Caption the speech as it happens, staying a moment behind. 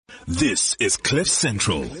This is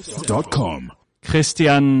CliffCentral.com.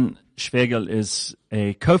 Christiaan Schwägerl is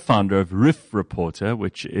a co-founder of Riffreporter,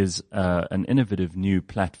 which is an innovative new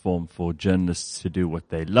platform for journalists to do what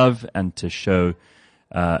they love and to show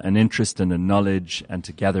an interest and a knowledge and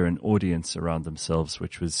to gather an audience around themselves,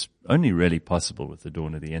 which was only really possible with the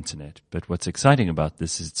dawn of the internet. But what's exciting about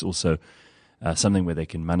this is it's also something where they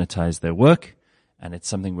can monetize their work, and it's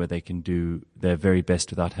something where they can do their very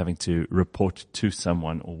best without having to report to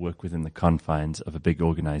someone or work within the confines of a big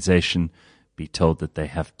organization, be told that they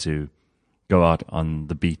have to go out on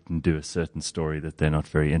the beat and do a certain story that they're not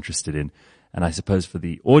very interested in. And I suppose for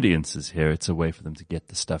the audiences here, it's a way for them to get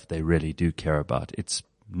the stuff they really do care about. It's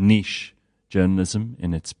niche journalism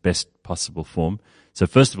in its best possible form. So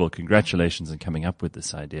first of all, congratulations on coming up with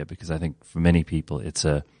this idea, because I think for many people it's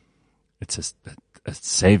a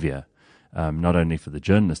savior, not only for the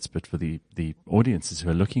journalists, but for the audiences who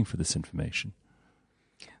are looking for this information.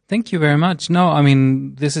 Thank you very much. No, I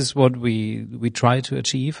mean, this is what we try to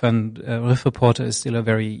achieve, and Riffreporter is still a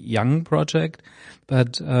very young project,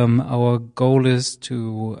 but our goal is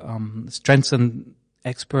to strengthen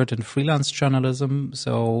expert and freelance journalism,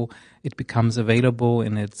 so it becomes available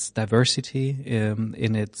in its diversity,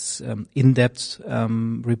 in its in-depth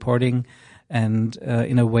reporting, and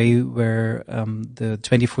in a way where the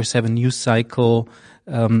 24/7 news cycle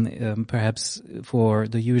perhaps for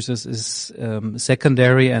the users is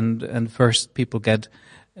secondary, and first people get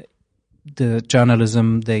the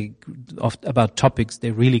journalism about topics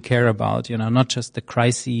they really care about, not just the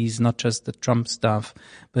crises, not just the Trump stuff,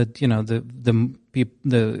 but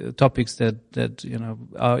the topics that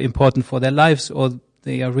are important for their lives or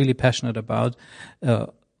they are really passionate about,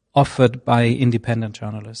 offered by independent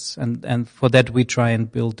journalists. And for that we try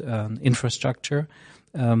and build an infrastructure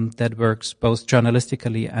that works both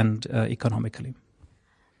journalistically and economically.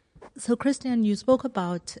 So Christiaan, you spoke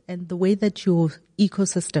about and the way that your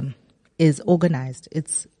ecosystem is organized.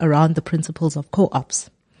 It's around the principles of co-ops.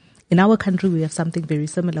 In our country, we have something very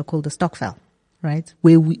similar called the stokvel, right?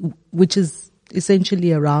 Which is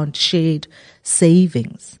essentially around shared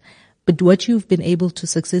savings. But what you've been able to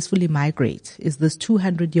successfully migrate is this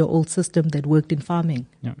 200-year-old system that worked in farming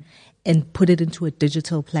and put it into a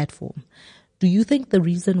digital platform. Do you think the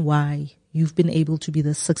reason why you've been able to be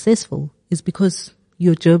this successful is because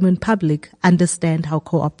your German public understand how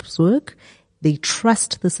co-ops work, they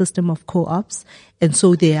trust the system of co-ops, and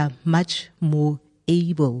so they are much more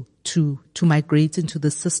able to migrate into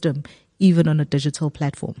the system even on a digital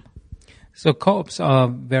platform? So co-ops are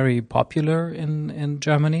very popular in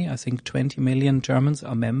Germany. I think 20 million Germans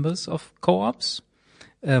are members of co-ops.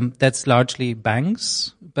 That's largely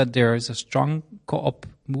banks, but there is a strong co-op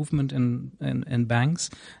movement in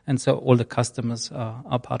banks, and so all the customers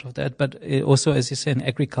are part of that. But also, as you say, in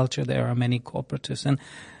agriculture, there are many cooperatives. And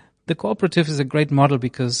the cooperative is a great model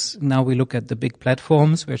because now we look at the big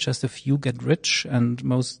platforms where just a few get rich, and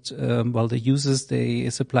most, the users, they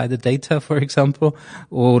supply the data, for example,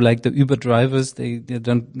 or like the Uber drivers, they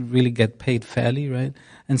don't really get paid fairly, right?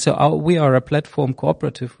 And so we are a platform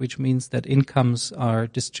cooperative, which means that incomes are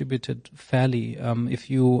distributed fairly. If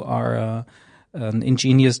you are an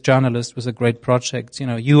ingenious journalist with a great project,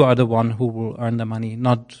 you are the one who will earn the money,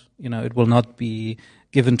 not, it will not be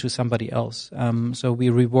given to somebody else. So we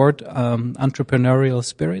reward entrepreneurial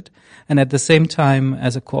spirit, and at the same time,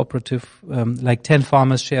 as a cooperative, like 10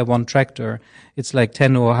 farmers share one tractor, it's like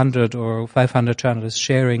 10 or 100 or 500 journalists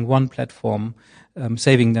sharing one platform,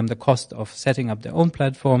 saving them the cost of setting up their own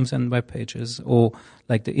platforms and web pages, or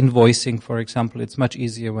like the invoicing, for example. It's much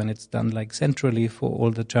easier when it's done like centrally for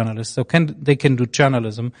all the journalists. So they can do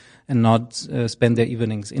journalism and not spend their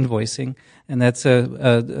evenings invoicing. And that's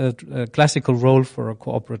a classical role for a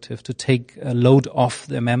cooperative, to take a load off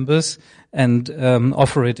their members and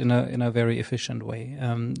offer it in a very efficient way.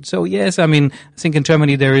 So yes, I think in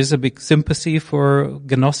Germany there is a big sympathy for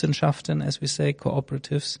Genossenschaften, as we say,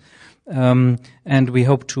 cooperatives. And we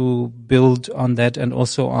hope to build on that, and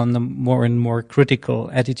also on the more and more critical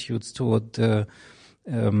attitudes toward the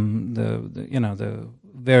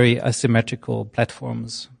very asymmetrical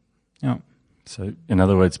platforms. Yeah. So, in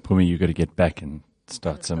other words, Phumi, you've got to get back and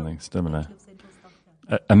start something similar.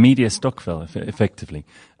 A media stokvel, effectively.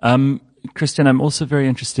 Christiaan, I'm also very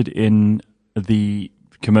interested in the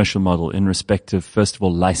commercial model in respect of, first of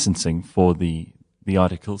all, licensing for the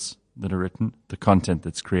articles that are written, the content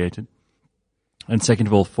that's created, and second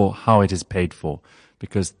of all, for how it is paid for,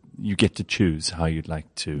 because you get to choose how you'd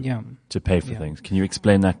like to pay for things. Can you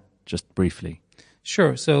explain that just briefly?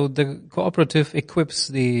 Sure. So the cooperative equips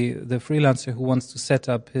the freelancer who wants to set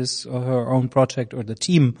up his or her own project, or the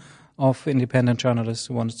team of independent journalists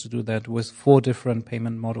who wants to do that with 4 different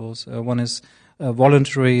payment models. One is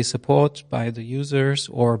voluntary support by the users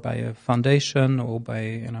or by a foundation or by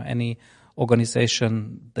any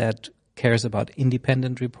organization that cares about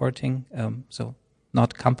independent reporting. So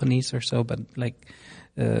not companies or so, but like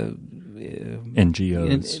NGOs.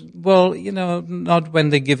 Not when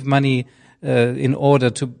they give money in order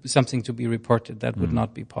to something to be reported. That would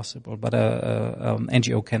not be possible. But a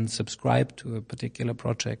NGO can subscribe to a particular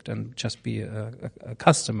project and just be a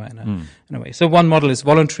customer in a way. So one model is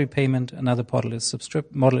voluntary payment. Another model is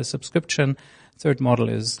subscription. Third model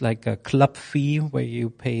is like a club fee where you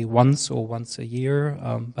pay once a year,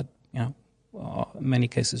 but in many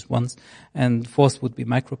cases once. And fourth would be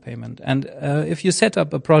micropayment. And if you set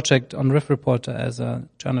up a project on Riffreporter as a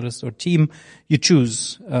journalist or team, you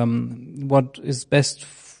choose what is best,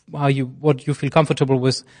 what you feel comfortable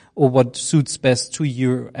with, or what suits best to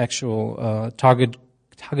your actual target.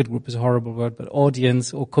 Target group is a horrible word, but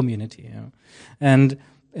audience or community. And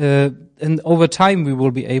over time, we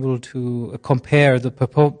will be able to compare the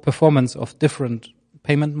performance of different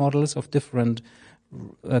payment models, of different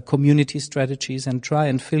community strategies, and try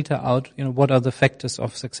and filter out, what are the factors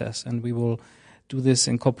of success. And we will do this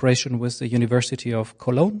in cooperation with the University of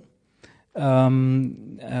Cologne,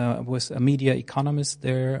 with a media economist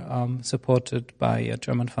there, supported by a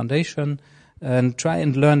German foundation, and try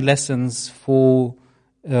and learn lessons for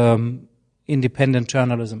independent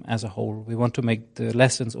journalism as a whole. We want to make the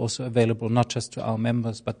lessons also available not just to our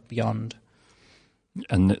members, but beyond.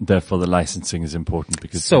 And therefore the licensing is important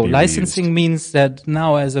because so licensing means that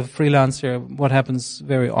now as a freelancer, what happens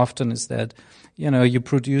very often is that, you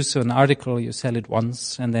produce an article, you sell it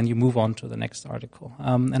once, and then you move on to the next article.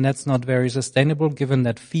 And that's not very sustainable given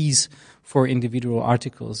that fees for individual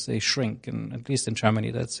articles, they shrink. And at least in Germany,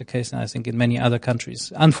 that's the case. And I think in many other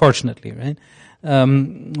countries, unfortunately, right?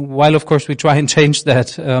 While of course we try and change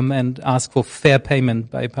that, and ask for fair payment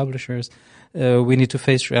by publishers, we need to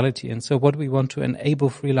face reality. And so what we want to enable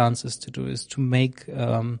freelancers to do is to make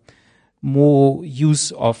more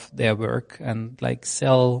use of their work and like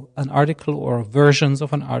sell an article or versions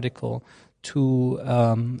of an article to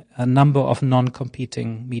a number of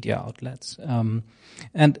non-competing media outlets.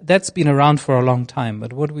 And that's been around for a long time.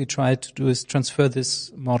 But what we try to do is transfer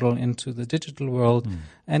this model into the digital world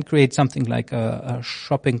and create something like a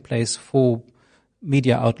shopping place for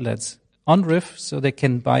media outlets on Riff, so they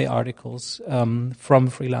can buy articles from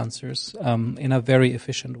freelancers in a very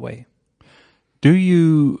efficient way. Do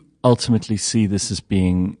you ultimately see this as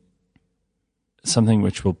being something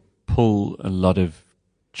which will pull a lot of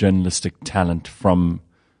journalistic talent from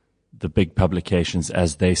the big publications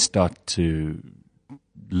as they start to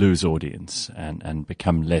lose audience and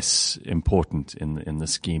become less important in the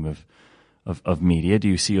scheme of media? Do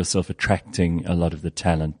you see yourself attracting a lot of the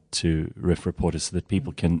talent to Riffreporter so that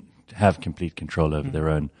people can have complete control over their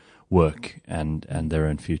own work and their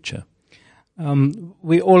own future?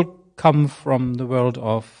 We all come from the world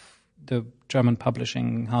of the German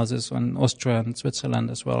publishing houses in Austria and Switzerland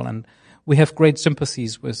as well, and we have great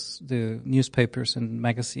sympathies with the newspapers and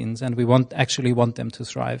magazines, and we actually want them to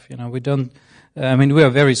thrive. We don't. We are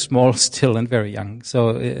very small still and very young,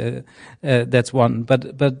 so that's one.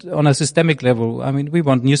 But on a systemic level, we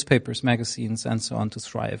want newspapers, magazines, and so on to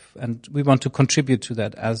thrive, and we want to contribute to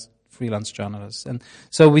that as freelance journalists. And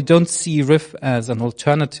so we don't see Riff as an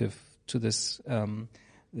alternative to this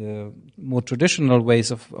more traditional ways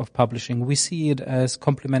of publishing. We see it as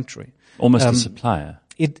complementary. Almost a supplier.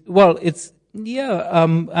 Suppliers,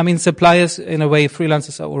 in a way,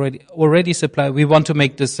 freelancers are already supply. We want to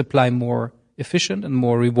make the supply more efficient and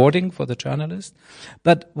more rewarding for the journalist.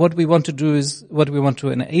 But what we want to do is, what we want to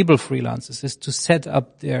enable freelancers is to set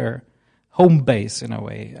up their home base in a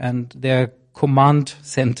way and their command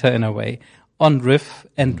center in a way on Riff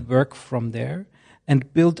and work from there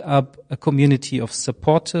and build up a community of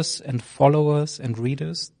supporters and followers and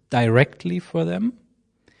readers directly for them.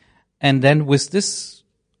 And then with this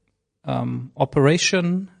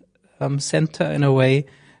operation center in a way,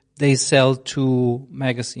 they sell to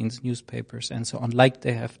magazines, newspapers, and so on, like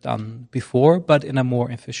they have done before, but in a more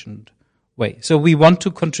efficient way. So we want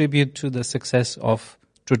to contribute to the success of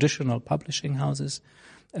traditional publishing houses.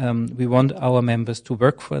 We want our members to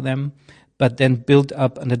work for them, but then build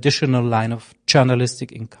up an additional line of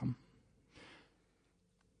journalistic income.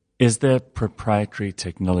 Is there proprietary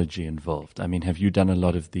technology involved? Have you done a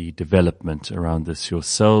lot of the development around this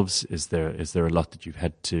yourselves? Is there a lot that you've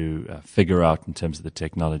had to figure out in terms of the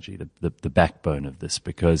technology, the backbone of this?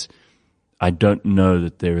 Because I don't know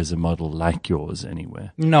that there is a model like yours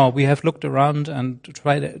anywhere. No, we have looked around and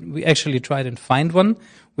we actually tried and find one,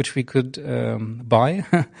 which we could buy,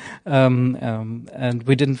 and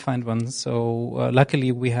we didn't find one. So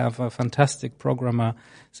luckily we have a fantastic programmer,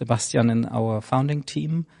 Sebastian, in our founding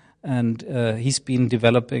team, and he's been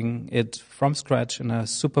developing it from scratch in a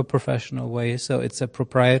super professional way. So it's a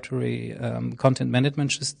proprietary content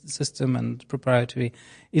management system and proprietary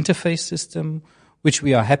interface system, which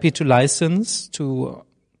we are happy to license to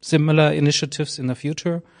similar initiatives in the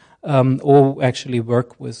future, or actually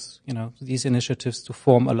work with, these initiatives to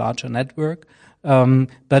form a larger network.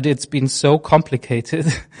 But it's been so complicated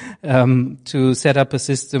to set up a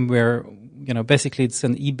system where, basically it's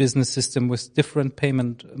an e-business system with different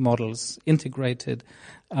payment models integrated,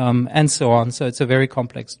 and so on. So it's a very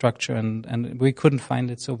complex structure, and we couldn't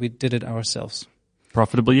find it, so we did it ourselves.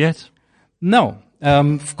 Profitable yet? No.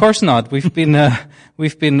 Of course not. We've been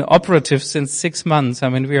operative since 6 months. I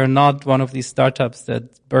mean, we are not one of these startups that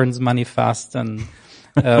burns money fast, and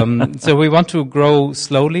so we want to grow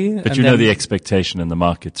slowly. But the expectation in the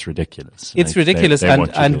market's ridiculous. It's ridiculous,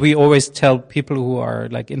 and we always tell people who are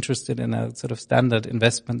interested in a sort of standard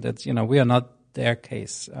investment that we are not their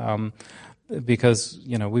case, because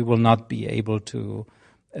we will not be able to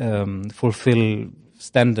fulfill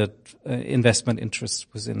standard investment interests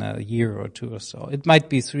within a year or two or so. It might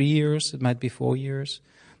be 3 years, it might be 4 years.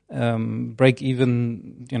 Break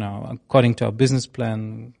even, according to our business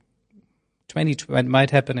plan, it might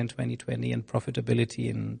happen in 2020 and profitability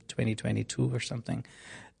in 2022 or something,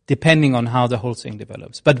 depending on how the whole thing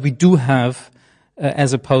develops. But we do have,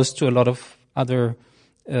 as opposed to a lot of other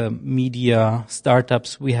media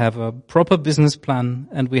startups, we have a proper business plan,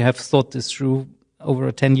 and we have thought this through over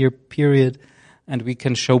a 10-year period, and we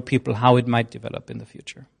can show people how it might develop in the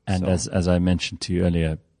future. And as I mentioned to you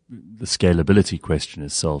earlier, the scalability question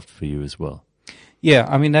is solved for you as well. Yeah,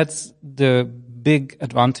 I mean, that's the big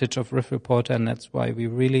advantage of Riffreporter, and that's why we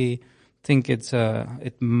really think it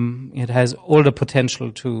has all the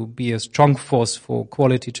potential to be a strong force for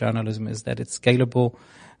quality journalism, is that it's scalable.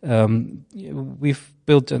 We've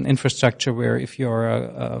built an infrastructure where if you're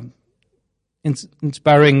a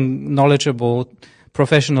inspiring, knowledgeable,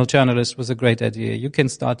 professional journalist with a great idea, you can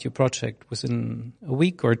start your project within a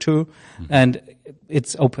week or two, and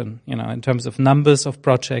it's open, in terms of numbers of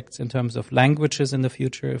projects, in terms of languages in the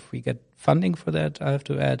future, if we get funding for that, I have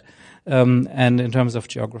to add, and in terms of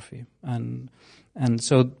geography. And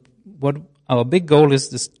so what our big goal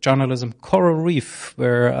is, this journalism coral reef,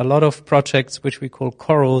 where a lot of projects, which we call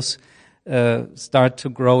corals, start to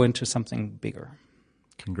grow into something bigger.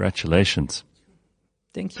 Congratulations.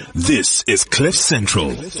 Thank you. This is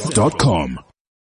CliffCentral.com.